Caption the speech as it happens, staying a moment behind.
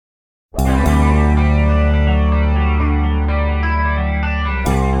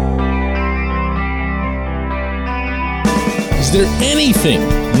Is there anything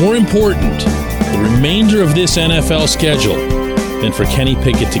more important, the remainder of this NFL schedule, than for Kenny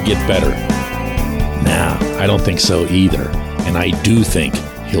Pickett to get better? Nah, I don't think so either. And I do think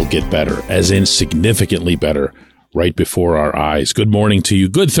he'll get better, as in significantly better, right before our eyes. Good morning to you.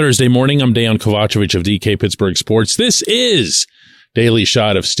 Good Thursday morning. I'm Dejan Kovacevic of DK Pittsburgh Sports. This is Daily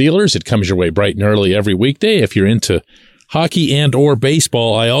Shot of Steelers. It comes your way bright and early every weekday. If you're into hockey and or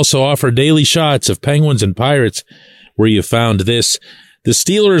baseball, I also offer daily shots of Penguins and Pirates, where you found this. The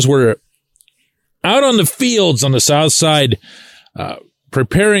Steelers were out on the fields on the south side,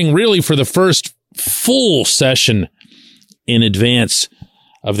 preparing really for the first full session in advance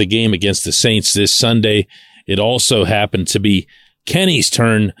of the game against the Saints this Sunday. It also happened to be Kenny's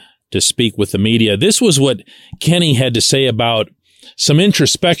turn to speak with the media. This was what Kenny had to say about some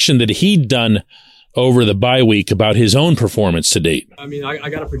introspection that he'd done over the bye week about his own performance to date. I mean, I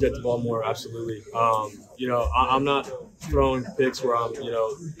got to project the ball more, absolutely. I'm not throwing picks where I'm,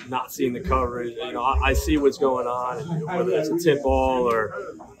 not seeing the coverage. I see what's going on, and whether it's a tip ball or,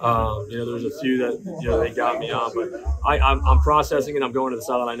 there's a few that, they got me on. But I'm processing it. I'm going to the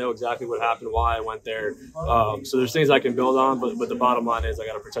sideline. I know exactly what happened, why I went there. So there's things I can build on, but the bottom line is I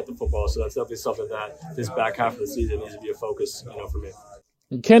got to protect the football. So that's definitely something that this back half of the season needs to be a focus, for me.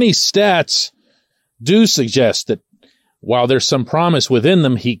 Kenny's stats do suggest that while there's some promise within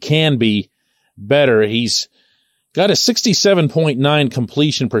them, he can be better. He's got a 67.9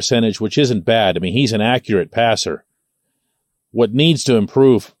 completion percentage, which isn't bad. I mean, he's an accurate passer. What needs to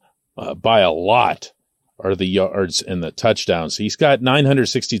improve by a lot are the yards and the touchdowns. He's got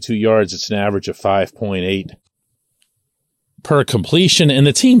 962 yards. It's an average of 5.8 per completion, and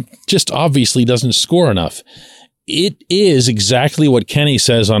the team just obviously doesn't score enough. It is exactly what Kenny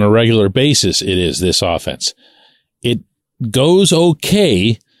says on a regular basis it is, this offense. It goes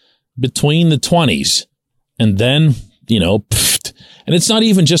okay between the 20s, and then, and it's not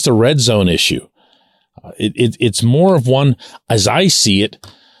even just a red zone issue. It's more of one, as I see it,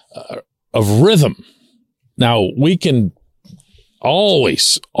 of rhythm. Now, we can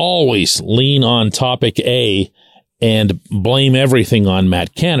always lean on topic A and blame everything on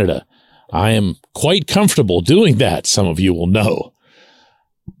Matt Canada. I am quite comfortable doing that, some of you will know.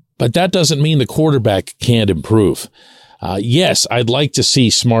 But that doesn't mean the quarterback can't improve. Yes, I'd like to see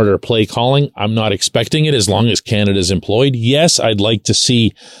smarter play calling. I'm not expecting it as long as Canada's employed. Yes, I'd like to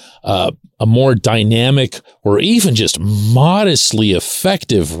see a more dynamic or even just modestly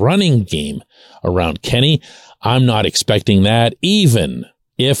effective running game around Kenny. I'm not expecting that, even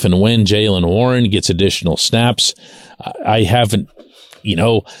if and when Jaylen Warren gets additional snaps. I haven't.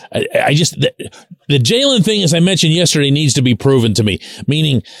 I just, the Jaylen thing, as I mentioned yesterday, needs to be proven to me,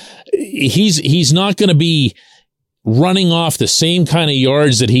 meaning he's not going to be running off the same kind of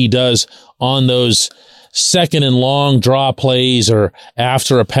yards that he does on those second and long draw plays or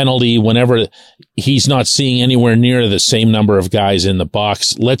after a penalty whenever he's not seeing anywhere near the same number of guys in the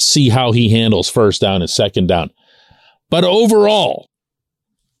box. Let's see how he handles first down and second down. But overall,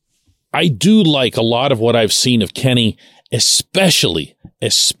 I do like a lot of what I've seen of Kenny, especially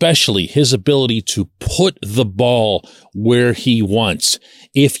his ability to put the ball where he wants.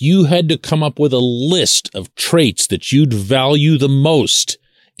 If you had to come up with a list of traits that you'd value the most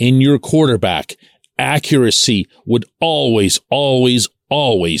in your quarterback, accuracy would always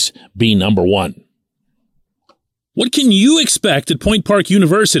be number one. What can you expect at Point Park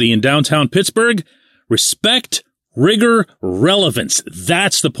University in downtown Pittsburgh? Respect, rigor, relevance.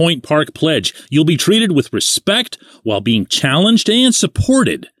 That's the Point Park Pledge. You'll be treated with respect while being challenged and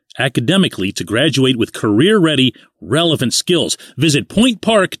supported academically to graduate with career-ready, relevant skills. Visit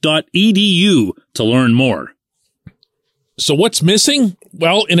pointpark.edu to learn more. So what's missing?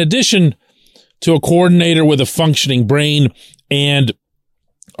 Well, in addition to a coordinator with a functioning brain and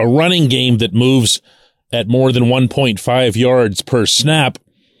a running game that moves at more than 1.5 yards per snap,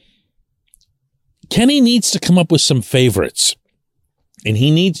 Kenny needs to come up with some favorites, and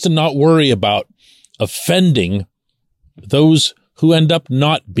he needs to not worry about offending those who end up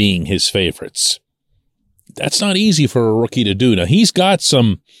not being his favorites. That's not easy for a rookie to do. Now, he's got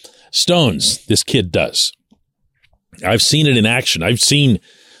some stones, this kid does. I've seen it in action. I've seen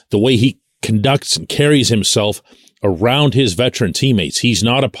the way he conducts and carries himself around his veteran teammates. He's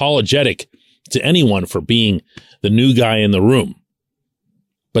not apologetic to anyone for being the new guy in the room.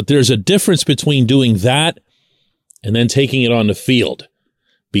 But there's a difference between doing that and then taking it on the field.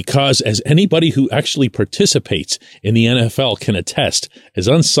 Because as anybody who actually participates in the NFL can attest, as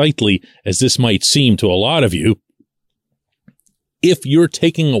unsightly as this might seem to a lot of you, if you're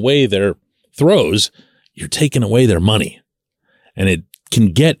taking away their throws, you're taking away their money. And it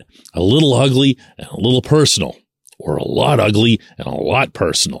can get a little ugly and a little personal or a lot ugly and a lot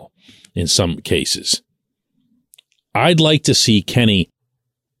personal in some cases. I'd like to see Kenny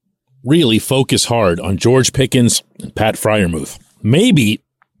really focus hard on George Pickens and Pat Freiermuth, maybe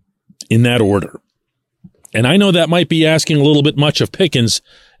in that order. And I know that might be asking a little bit much of Pickens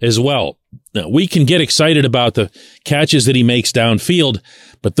as well. Now, we can get excited about the catches that he makes downfield,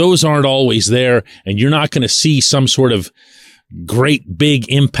 but those aren't always there, and you're not going to see some sort of great big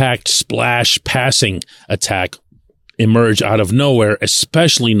impact splash passing attack emerge out of nowhere,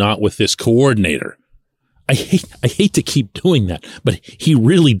 especially not with this coordinator. I hate to keep doing that, but he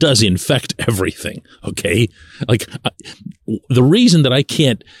really does infect everything, okay? Like, the reason that I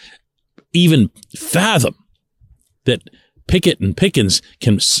can't even fathom that Pickett and Pickens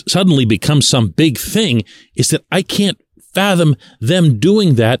can suddenly become some big thing is that I can't fathom them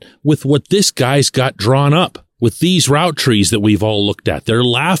doing that with what this guy's got drawn up, with these route trees that we've all looked at. They're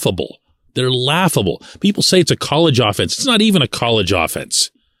laughable. They're laughable. People say it's a college offense. It's not even a college offense.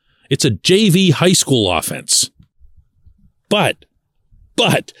 It's a JV high school offense. But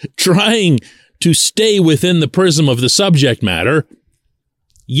trying to stay within the prism of the subject matter,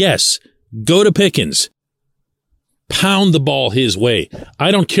 yes, go to Pickens. Pound the ball his way.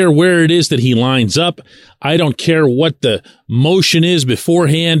 I don't care where it is that he lines up. I don't care what the motion is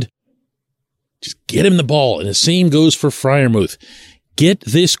beforehand. Just get him the ball. And the same goes for Freiermuth. Get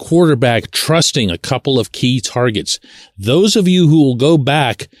this quarterback trusting a couple of key targets. Those of you who will go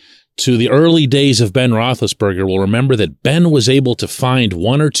back to the early days of Ben Roethlisberger will remember that Ben was able to find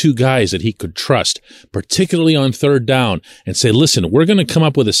one or two guys that he could trust, particularly on third down, and say, listen, we're going to come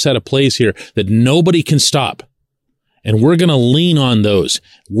up with a set of plays here that nobody can stop. And we're going to lean on those.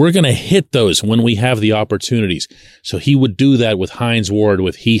 We're going to hit those when we have the opportunities. So he would do that with Hines Ward,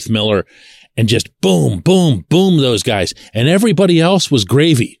 with Heath Miller, and just boom, boom, boom those guys. And everybody else was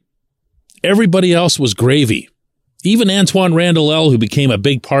gravy. Everybody else was gravy. Even Antoine Randall, who became a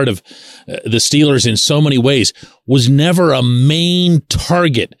big part of the Steelers in so many ways, was never a main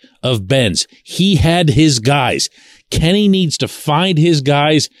target of Ben's. He had his guys. Kenny needs to find his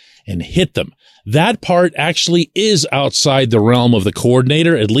guys and hit them. That part actually is outside the realm of the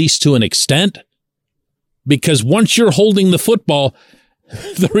coordinator, at least to an extent, because once you're holding the football,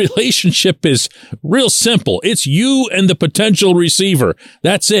 the relationship is real simple. It's you and the potential receiver.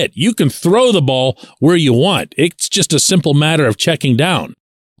 That's it. You can throw the ball where you want. It's just a simple matter of checking down.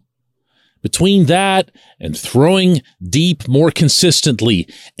 Between that and throwing deep more consistently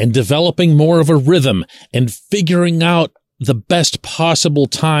and developing more of a rhythm and figuring out the best possible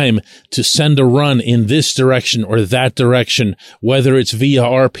time to send a run in this direction or that direction, whether it's via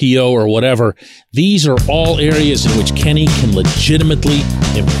RPO or whatever, these are all areas in which Kenny can legitimately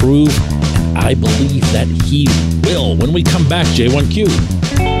improve, and I believe that he will. When we come back,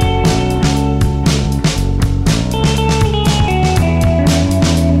 J1Q.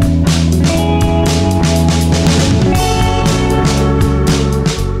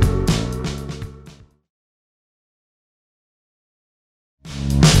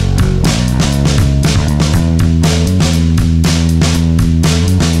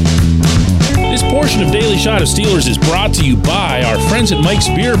 Of Daily Shot of Steelers is brought to you by our friends at Mike's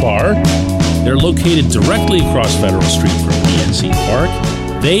Beer Bar. They're located directly across Federal Street from PNC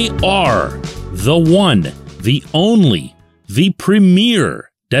Park. They are the one, the only, the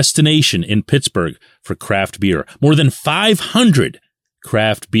premier destination in Pittsburgh for craft beer. More than 500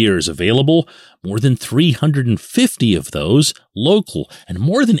 craft beers available, more than 350 of those local, and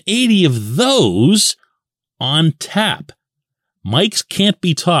more than 80 of those on tap. Mike's can't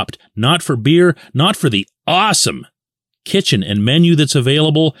be topped, not for beer, not for the awesome kitchen and menu that's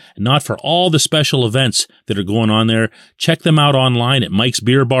available, and not for all the special events that are going on there. Check them out online at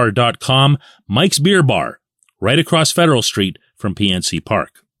mikesbeerbar.com. Mike's Beer Bar, right across Federal Street from PNC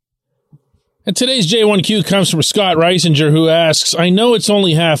Park. And today's J1Q comes from Scott Reisinger, who asks, I know it's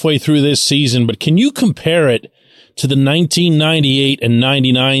only halfway through this season, but can you compare it to the 1998 and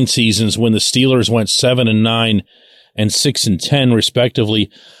 99 seasons when the Steelers went 7-9 and 6-10 respectively?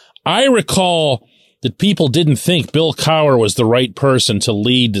 I recall that people didn't think Bill Cowher was the right person to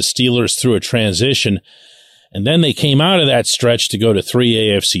lead the Steelers through a transition. And then they came out of that stretch to go to 3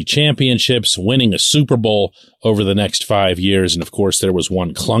 AFC championships, winning a Super Bowl over the next 5 years. And of course, there was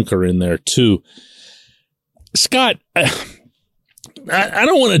one clunker in there too. Scott, I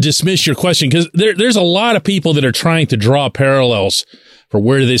don't want to dismiss your question because there's a lot of people that are trying to draw parallels for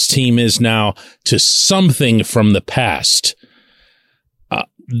where this team is now to something from the past.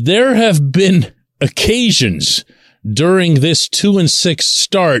 There have been occasions during this 2-6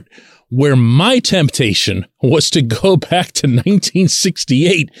 start where my temptation was to go back to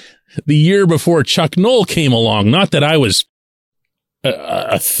 1968 the year before Chuck Noll came along. Not that I was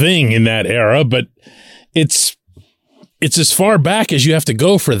a thing in that era, but it's as far back as you have to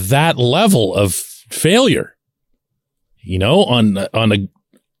go for that level of failure, on a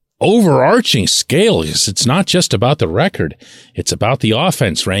overarching scale. It's not just about the record. It's about the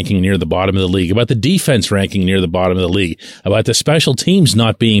offense ranking near the bottom of the league, about the defense ranking near the bottom of the league, about the special teams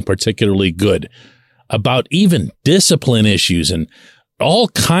not being particularly good, about even discipline issues and all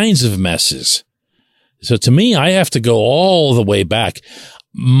kinds of messes. So to me, I have to go all the way back.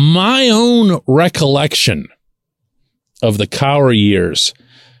 My own recollection of the Cowher years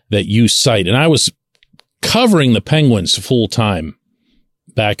that you cite, and I was covering the Penguins full time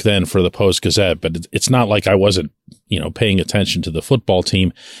back then for the Post-Gazette, but it's not like I wasn't, paying attention to the football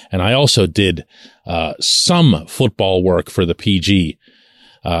team. And I also did some football work for the PG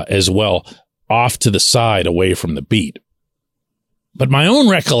as well, off to the side, away from the beat. But my own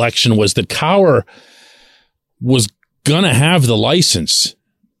recollection was that Cowher was going to have the license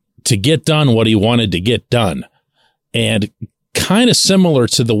to get done what he wanted to get done. And kind of similar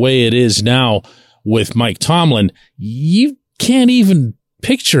to the way it is now with Mike Tomlin, you can't even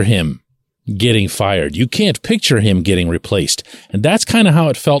picture him getting fired. You can't picture him getting replaced. And that's kind of how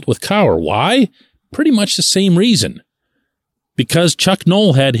it felt with Cowher. Why? Pretty much the same reason. Because Chuck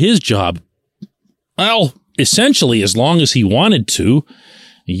Noll had his job, well, essentially as long as he wanted to.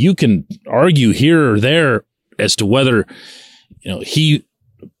 You can argue here or there as to whether, he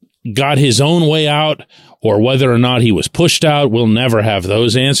got his own way out or whether or not he was pushed out. We'll never have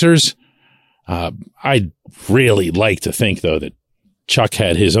those answers. I'd really like to think, though, that Chuck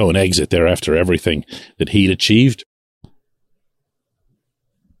had his own exit there after everything that he'd achieved.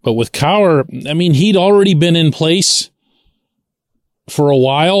 But with Cowher, he'd already been in place for a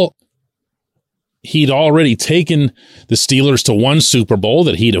while. He'd already taken the Steelers to one Super Bowl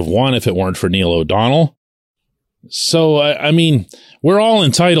that he'd have won if it weren't for Neil O'Donnell. So, we're all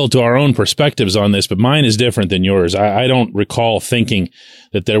entitled to our own perspectives on this, but mine is different than yours. I don't recall thinking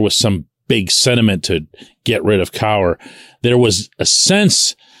that there was some big sentiment to get rid of Cowher. There was a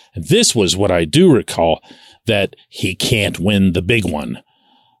sense, and this was what I do recall, that he can't win the big one.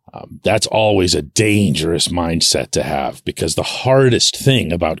 That's always a dangerous mindset to have, because the hardest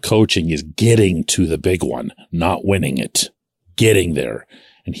thing about coaching is getting to the big one, not winning it, getting there.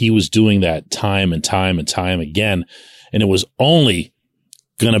 And he was doing that time and time and time again. And it was only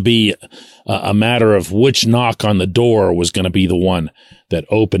going to be a matter of which knock on the door was going to be the one that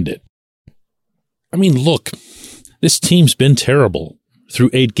opened it. Look, this team's been terrible through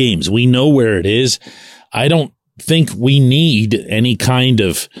 8 games. We know where it is. I don't think we need any kind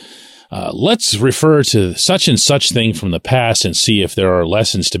of, let's refer to such and such thing from the past and see if there are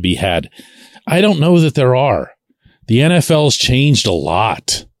lessons to be had. I don't know that there are. The NFL's changed a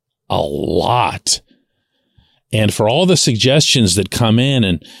lot. And for all the suggestions that come in,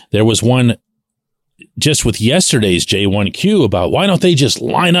 and there was one just with yesterday's J1Q about why don't they just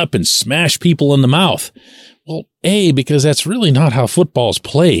line up and smash people in the mouth? Well, A, because that's really not how football's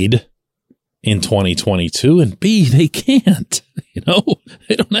played in 2022, and B, they can't. They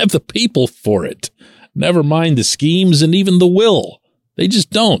don't have the people for it. Never mind the schemes and even the will. They just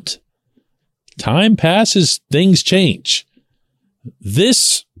don't. Time passes, things change.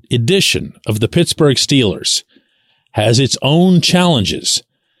 This edition of the Pittsburgh Steelers has its own challenges,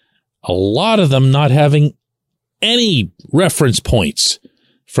 a lot of them not having any reference points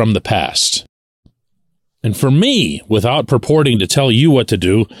from the past. And for me, without purporting to tell you what to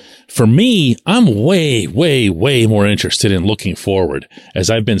do, for me, I'm way, way, way more interested in looking forward. As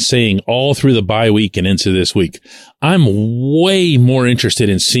I've been saying all through the bye week and into this week, I'm way more interested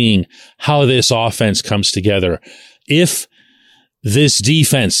in seeing how this offense comes together. If this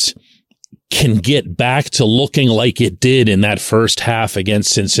defense can get back to looking like it did in that first half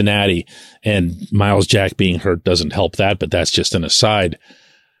against Cincinnati, and Myles Jack being hurt doesn't help that, but that's just an aside.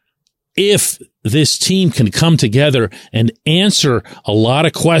 If this team can come together and answer a lot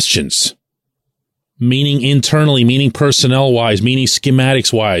of questions, meaning internally, meaning personnel-wise, meaning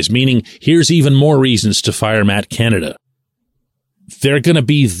schematics-wise, meaning here's even more reasons to fire Matt Canada, they're going to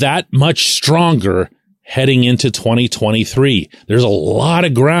be that much stronger heading into 2023. There's a lot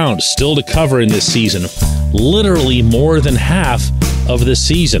of ground still to cover in this season, literally more than half of the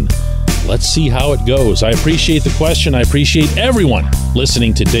season. Let's see how it goes. I appreciate the question. I appreciate everyone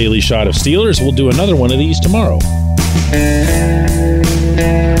listening to Daily Shot of Steelers. We'll do another one of these tomorrow.